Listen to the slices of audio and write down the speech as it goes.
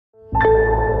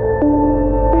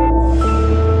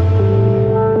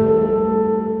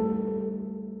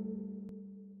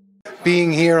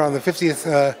being here on the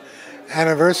 50th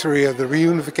anniversary of the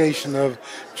reunification of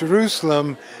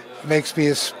Jerusalem makes me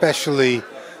especially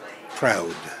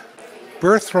proud.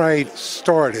 Birthright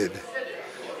started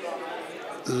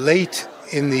late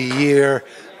in the year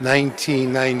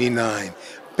 1999,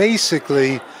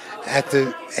 basically at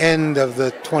the end of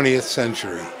the 20th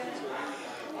century.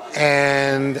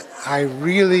 And I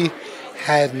really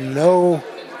had no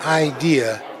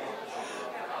idea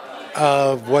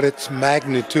of what its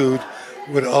magnitude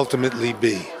would ultimately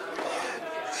be.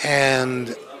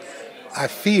 And I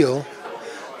feel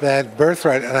that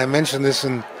Birthright, and I mentioned this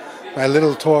in my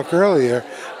little talk earlier,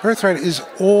 Birthright is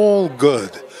all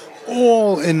good,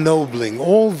 all ennobling,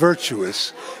 all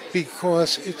virtuous,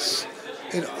 because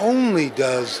it only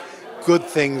does good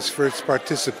things for its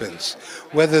participants,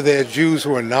 whether they're Jews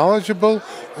who are knowledgeable,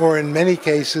 or in many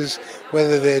cases,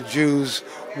 whether they're Jews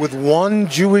with one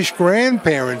Jewish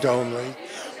grandparent only,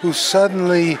 who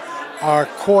suddenly are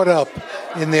caught up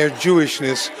in their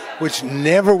Jewishness, which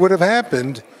never would have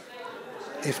happened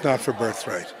if not for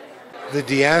Birthright. The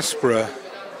diaspora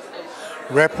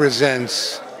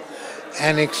represents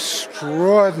an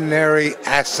extraordinary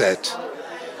asset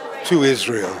to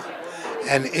Israel,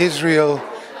 and Israel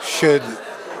should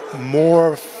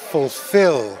more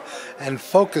fulfill and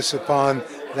focus upon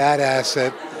that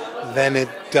asset than it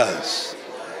does.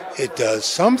 It does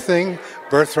something.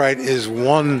 Birthright is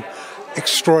one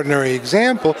extraordinary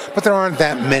example, but there aren't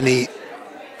that many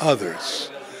others.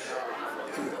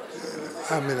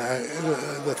 I mean,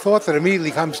 the thought that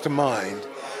immediately comes to mind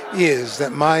is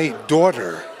that my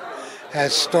daughter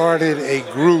has started a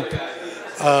group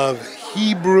of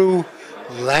Hebrew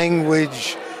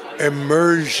language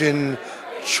immersion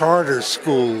charter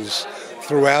schools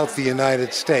throughout the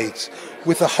United States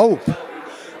with the hope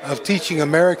of teaching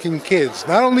American kids,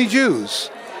 not only Jews,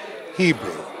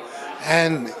 Hebrew.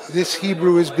 And this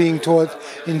Hebrew is being taught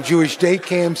in Jewish day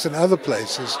camps and other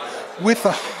places with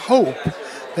the hope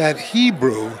that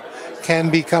Hebrew can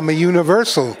become a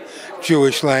universal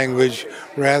Jewish language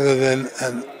rather than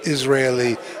an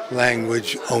Israeli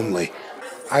language only.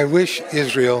 I wish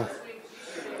Israel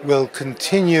will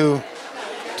continue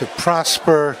to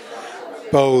prosper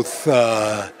both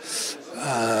as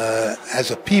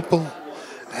a people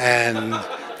and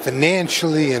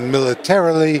financially and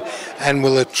militarily, and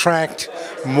will attract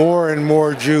more and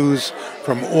more Jews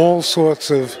from all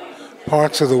sorts of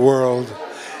parts of the world,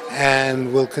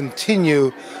 and will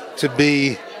continue to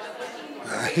be,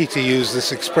 I hate to use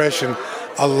this expression,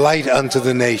 a light unto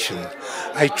the nation.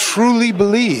 I truly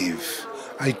believe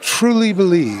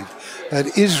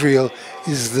that Israel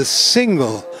is the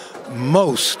single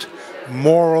most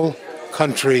moral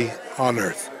country on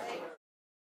earth.